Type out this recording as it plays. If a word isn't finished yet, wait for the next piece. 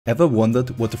Ever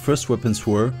wondered what the first weapons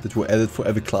were that were added for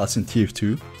every class in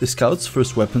TF2? The Scout's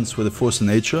first weapons were the Force of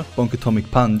Nature, Bonk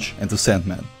Atomic Punch and the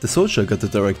Sandman. The Soldier got the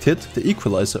Direct Hit, the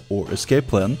Equalizer or Escape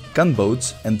Plan,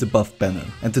 Gunboats and the Buff Banner.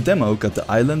 And the Demo got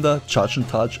the Islander, Charge and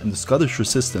Touch and the Scottish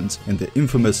Resistance in the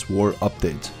infamous War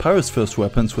update. Pyro's first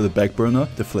weapons were the Backburner,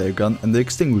 the Flare Gun and the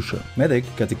Extinguisher. Medic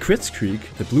got the Kritzkrieg,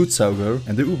 the Blutsauger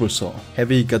and the Ubersaw.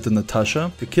 Heavy got the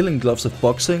Natasha, the Killing Gloves of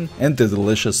Boxing and the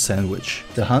Delicious Sandwich.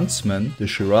 The Huntsman, the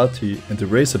and the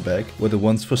Razorback were the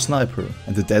ones for Sniper,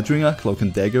 and the Deadringer, Cloak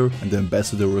and Dagger and the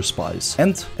Ambassador were Spies.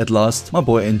 And at last, my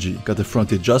boy NG got the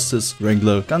Frontier Justice,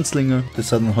 Wrangler, Gunslinger, the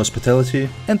Southern Hospitality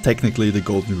and technically the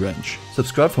Golden Range.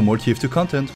 Subscribe for more TF2 content.